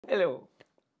Hello,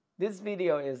 this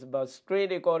video is about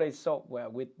screen recording software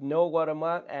with no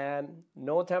watermark and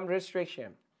no time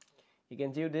restriction. You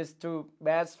can use this to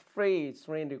best free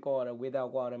screen recorder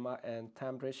without watermark and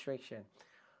time restriction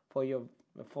for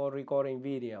recording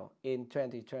video in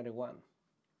 2021.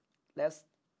 Let's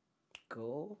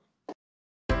go.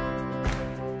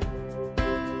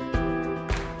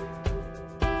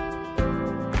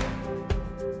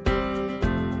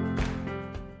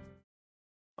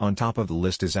 On top of the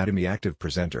list is Atomy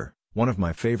ActivePresenter, one of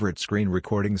my favorite screen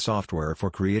recording software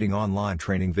for creating online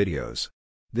training videos.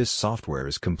 This software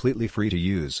is completely free to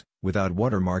use, without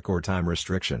watermark or time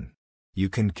restriction. You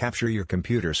can capture your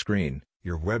computer screen,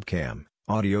 your webcam,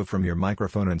 audio from your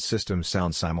microphone and system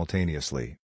sound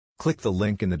simultaneously. Click the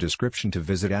link in the description to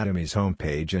visit Atomy's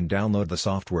homepage and download the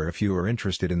software if you are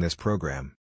interested in this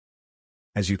program.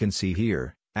 As you can see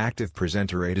here,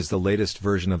 ActivePresenter 8 is the latest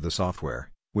version of the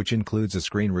software, which includes a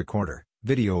screen recorder,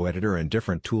 video editor and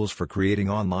different tools for creating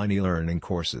online e-learning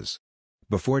courses.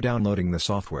 Before downloading the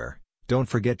software, don't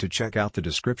forget to check out the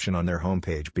description on their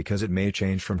homepage because it may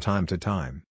change from time to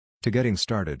time. To getting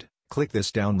started, click this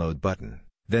download button,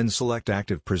 then select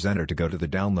ActivePresenter to go to the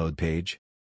download page.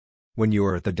 When you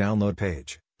are at the download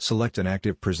page, select an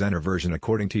ActivePresenter version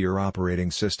according to your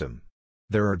operating system.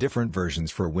 There are different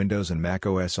versions for Windows and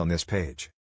macOS on this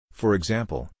page. For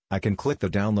example, I can click the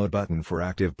download button for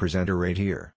ActivePresenter 8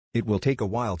 here. It will take a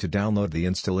while to download the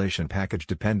installation package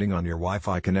depending on your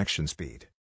Wi-Fi connection speed.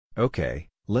 Okay,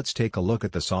 let's take a look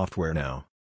at the software now.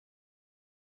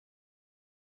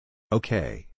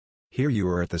 Okay. Here you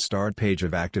are at the start page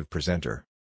of ActivePresenter.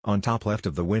 On top left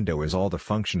of the window is all the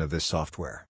function of this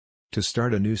software. To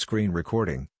start a new screen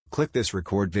recording, click this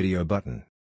record video button.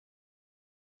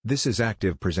 This is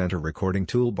ActivePresenter recording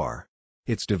toolbar.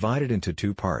 It's divided into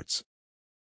two parts.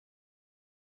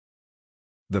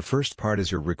 The first part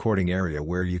is your recording area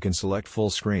where you can select full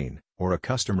screen, or a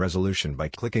custom resolution by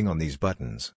clicking on these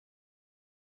buttons.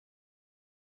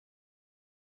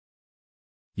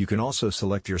 You can also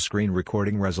select your screen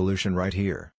recording resolution right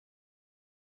here.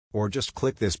 Or just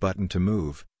click this button to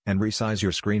move, and resize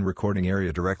your screen recording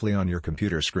area directly on your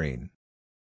computer screen.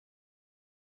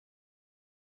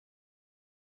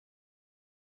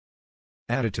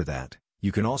 Added to that,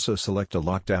 you can also select a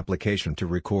locked application to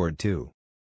record too.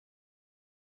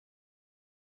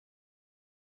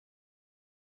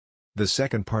 The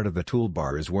second part of the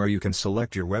toolbar is where you can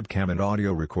select your webcam and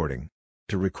audio recording.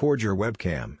 To record your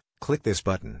webcam, click this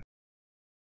button.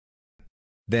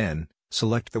 Then,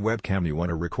 select the webcam you want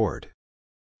to record.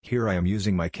 Here I am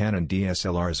using my Canon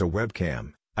DSLR as a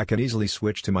webcam. I can easily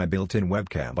switch to my built-in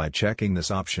webcam by checking this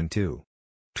option too.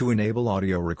 To enable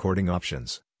audio recording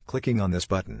options, clicking on this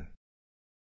button.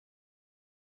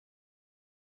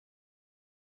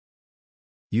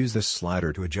 Use this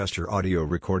slider to adjust your audio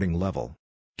recording level.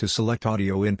 To select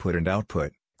audio input and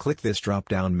output, click this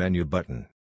drop-down menu button.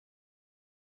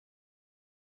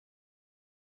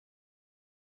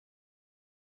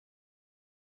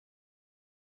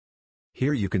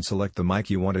 Here you can select the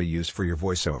mic you want to use for your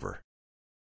voiceover,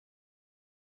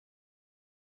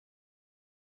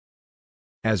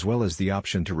 as well as the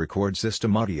option to record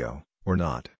system audio, or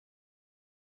not.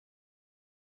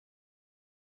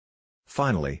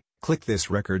 Finally, click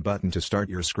this record button to start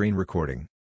your screen recording.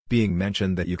 Being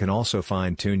mentioned that you can also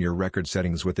fine-tune your record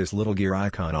settings with this little gear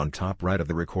icon on top right of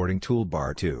the recording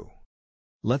toolbar too.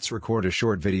 Let's record a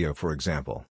short video for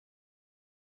example.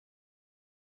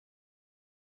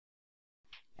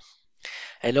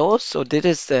 Hello, so this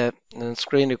is the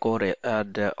screen recorder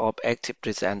of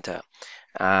ActivePresenter.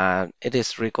 It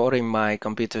is recording my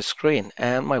computer screen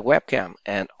and my webcam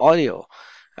and audio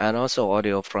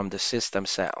audio from the system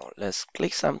sound. Let's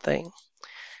click something,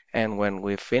 and when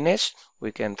we finish,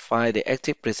 we can find the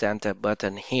ActivePresenter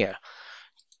button here.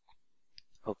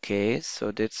 Okay,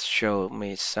 so this show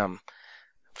me some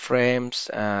frames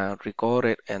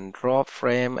recorded and drop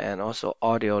frame and also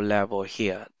audio level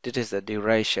here. This is the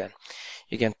duration.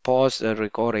 You can pause the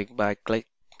recording by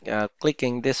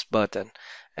clicking this button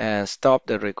and stop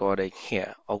the recording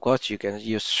here. Of course, you can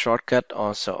use shortcut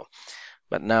also,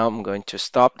 but now I'm going to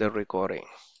stop the recording.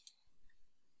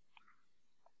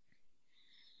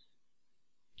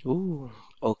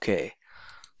 Okay.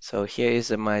 So here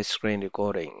is my screen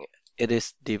recording. It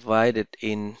is divided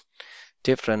in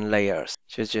different layers,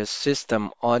 such as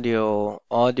system audio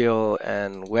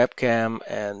and webcam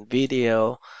and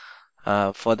video.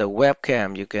 For the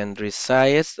webcam, you can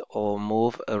resize or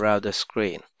move around the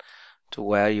screen to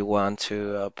where you want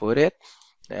to put it.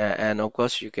 And of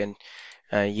course, you can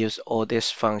use all this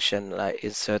function like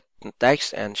insert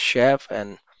text and shape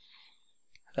and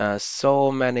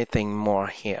so many things more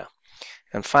here.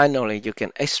 And finally, you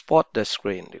can export the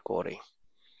screen recording.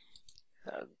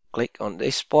 Click on the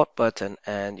export button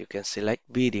and you can select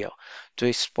video. To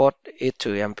export it to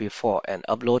MP4 and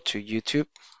upload to YouTube,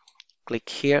 click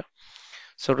here.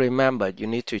 So remember, you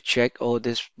need to check all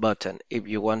this button if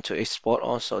you want to export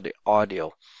also the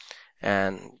audio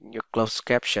and your closed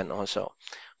caption also.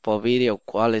 For video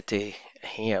quality,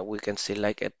 here we can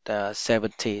select at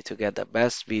 70 to get the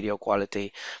best video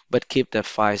quality, but keep the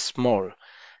file small.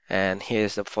 And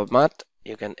here's the format.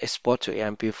 You can export to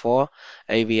MP4,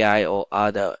 AVI, or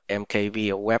other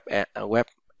MKV or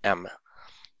WebM.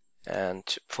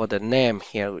 And for the name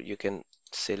here, you can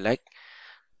select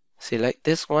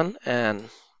this one, and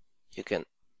you can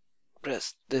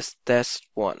press this test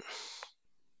one.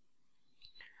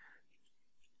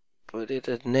 Put it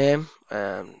a name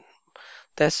and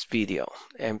test video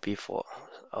MP4.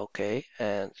 Okay,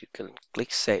 and you can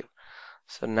click save.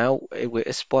 So now it will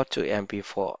export to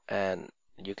MP4, and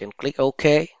you can click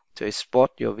OK to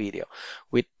export your video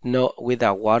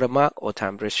without watermark or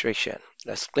time restriction.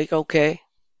 Let's click OK. It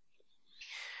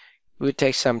will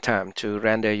take some time to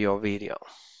render your video.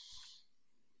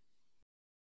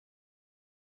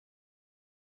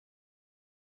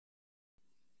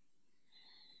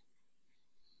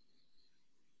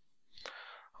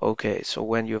 Okay, so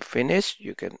when you finish,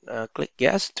 you can click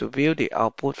yes to view the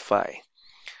output file.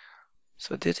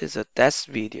 So this is a test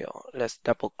video. Let's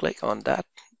double click on that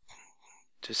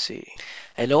to see.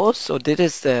 And also this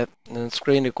is the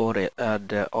screen recorder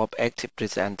of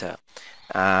ActivePresenter.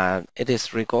 It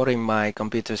is recording my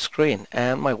computer screen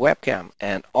and my webcam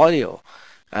and audio,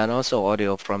 and also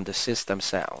audio from the system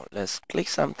sound. Let's click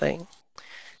something,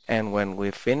 and when we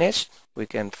finish, we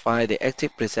can find the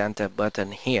ActivePresenter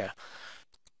button here.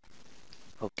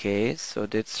 Okay, so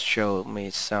this show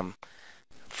me some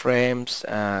frames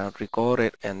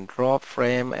recorded and raw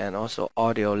frame, and also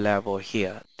audio level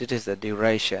here. This is the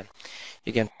duration.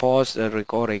 You can pause the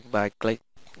recording by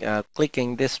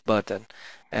clicking this button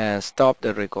and stop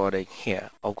the recording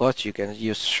here. Of course, you can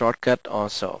use shortcut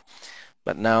also,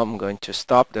 but now I'm going to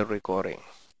stop the recording.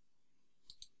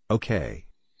 Okay.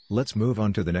 Let's move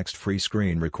on to the next free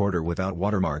screen recorder without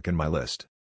watermark in my list.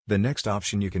 The next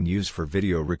option you can use for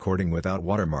video recording without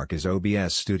watermark is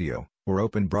OBS Studio, or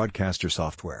Open Broadcaster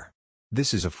software.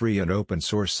 This is a free and open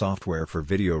source software for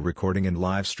video recording and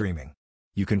live streaming.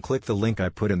 You can click the link I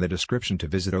put in the description to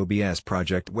visit OBS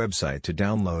project website to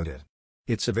download it.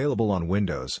 It's available on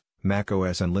Windows,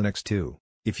 macOS and Linux too.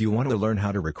 If you want to learn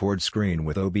how to record screen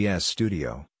with OBS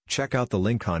Studio, check out the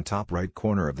link on top right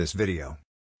corner of this video.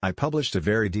 I published a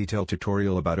very detailed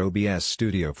tutorial about OBS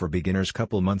Studio for beginners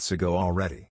couple months ago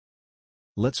already.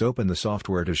 Let's open the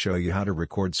software to show you how to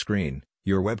record screen,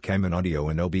 your webcam and audio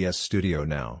in OBS Studio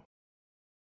now.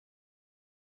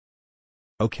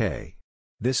 Okay.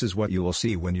 This is what you will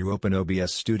see when you open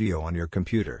OBS Studio on your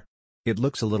computer. It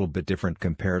looks a little bit different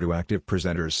compared to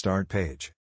ActivePresenter's start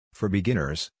page. For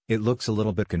beginners, it looks a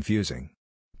little bit confusing.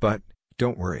 But,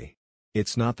 don't worry.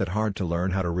 It's not that hard to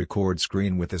learn how to record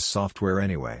screen with this software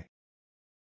anyway.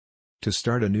 To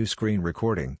start a new screen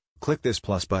recording, click this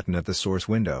plus button at the source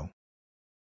window.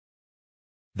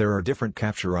 There are different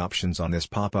capture options on this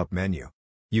pop-up menu.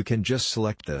 You can just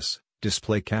select this,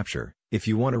 Display Capture, if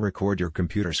you want to record your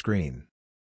computer screen.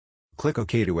 Click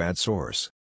OK to add source.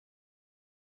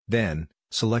 Then,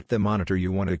 select the monitor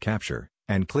you want to capture,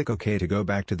 and click OK to go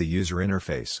back to the user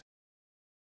interface.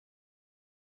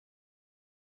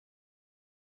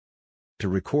 To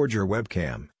record your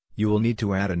webcam, you will need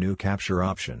to add a new capture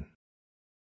option.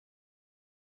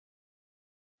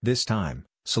 This time,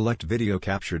 select Video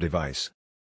Capture Device.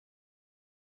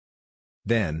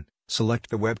 Then, select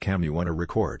the webcam you want to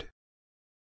record.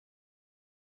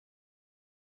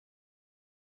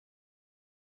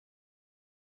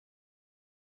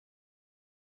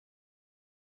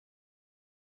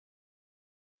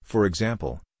 For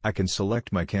example, I can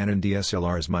select my Canon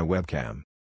DSLR as my webcam.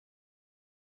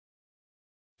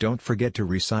 Don't forget to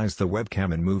resize the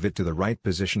webcam and move it to the right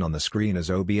position on the screen,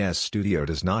 as OBS Studio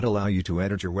does not allow you to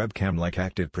edit your webcam like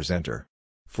ActivePresenter.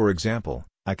 For example,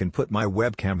 I can put my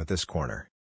webcam at this corner.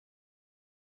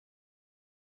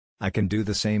 I can do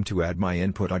the same to add my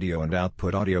input audio and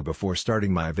output audio before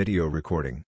starting my video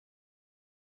recording.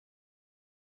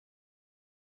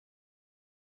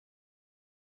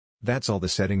 That's all the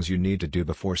settings you need to do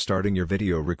before starting your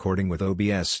video recording with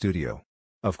OBS Studio.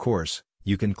 Of course,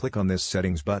 you can click on this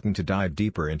settings button to dive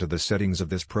deeper into the settings of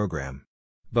this program.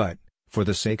 But, for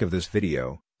the sake of this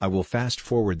video, I will fast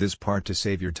forward this part to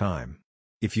save your time.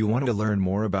 If you want to learn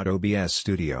more about OBS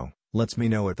Studio, let me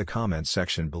know at the comments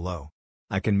section below.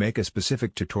 I can make a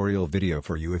specific tutorial video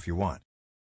for you if you want.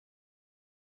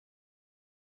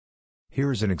 Here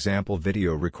is an example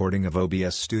video recording of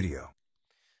OBS Studio.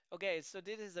 Okay, so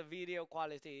this is the video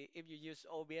quality if you use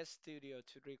OBS Studio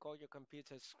to record your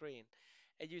computer screen.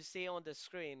 As you see on the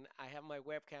screen, I have my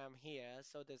webcam here,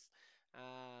 so this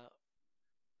uh,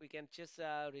 we can just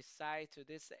reside to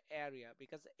this area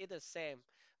because it's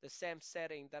the same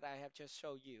setting that I have just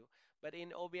showed you. But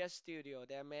in OBS Studio,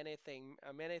 there are many thing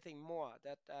more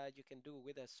that you can do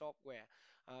with the software.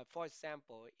 For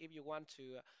example, if you want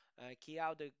to key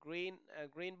out the green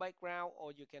background,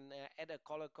 or you can add a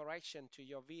color correction to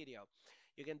your video,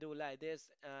 you can do like this.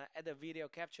 At the video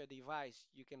capture device,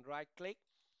 you can right click,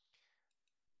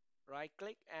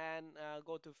 and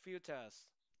go to filters,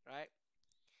 right?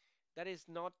 That is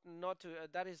not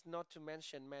to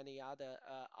mention many other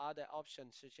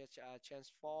options such as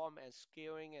transform and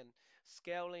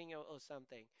scaling or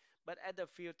something. But at the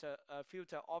filter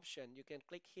option, you can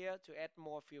click here to add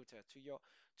more filter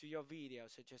to your video,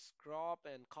 such as crop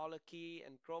and color key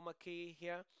and chroma key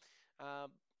here. Uh,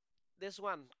 this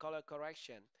one, color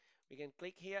correction, we can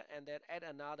click here and then add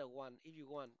another one if you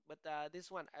want. But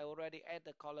this one, I already add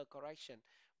the color correction.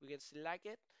 We can select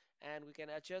it and we can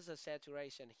adjust the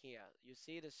saturation here. You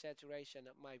see the saturation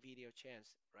of my video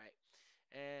change, right?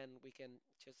 And we can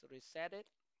just reset it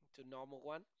to normal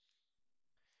one.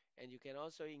 And you can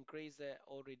also increase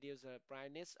or reduce the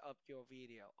brightness of your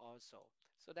video also.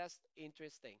 So that's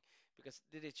interesting because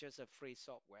this is just a free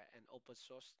software and open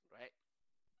source, right?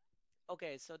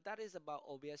 Okay, so that is about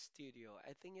OBS Studio.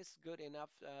 I think it's good enough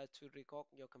to record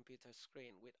your computer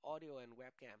screen with audio and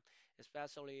webcam,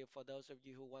 especially for those of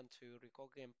you who want to record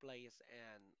gameplays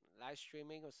and live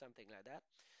streaming or something like that.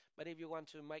 But if you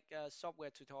want to make a software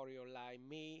tutorial like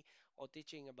me or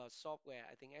teaching about software,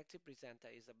 I think Active Presenter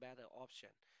is a better option.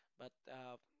 But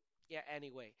yeah,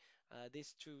 anyway,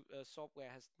 these two software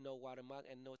has no watermark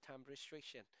and no time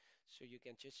restriction, so you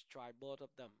can just try both of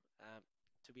them.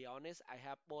 To be honest, I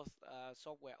have both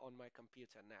software on my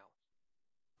computer now.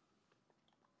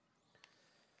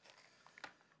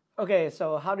 Okay,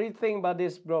 so how do you think about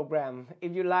this program?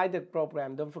 If you like the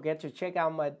program, don't forget to check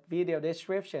out my video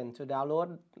description to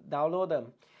download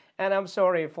them. And I'm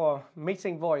sorry for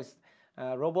mixing voice,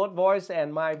 robot voice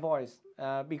and my voice,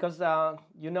 because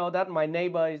you know that my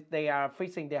neighbors, they are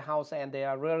fixing their house and they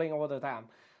are rolling all the time.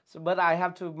 So, but I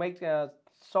have to make a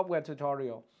software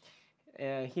tutorial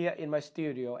here in my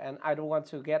studio, and I don't want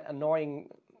to get annoying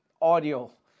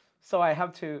audio, so I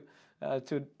have to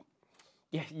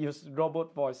yeah, use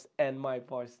robot voice and my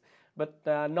voice. But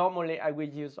normally I will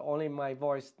use only my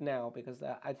voice now because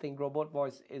I think robot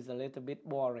voice is a little bit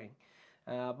boring.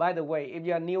 By the way, if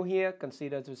you are new here,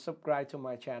 consider to subscribe to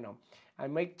my channel. I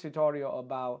make tutorial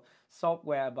about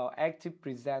software, about Active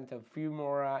Presenter,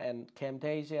 Filmora, and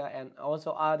CAMTASIA, and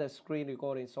also other screen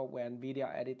recording software and video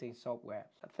editing software.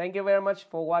 Thank you very much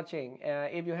for watching.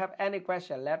 If you have any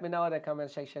question, let me know in the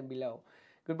comment section below.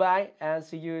 Goodbye and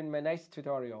see you in my next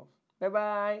tutorial. Bye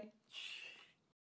bye.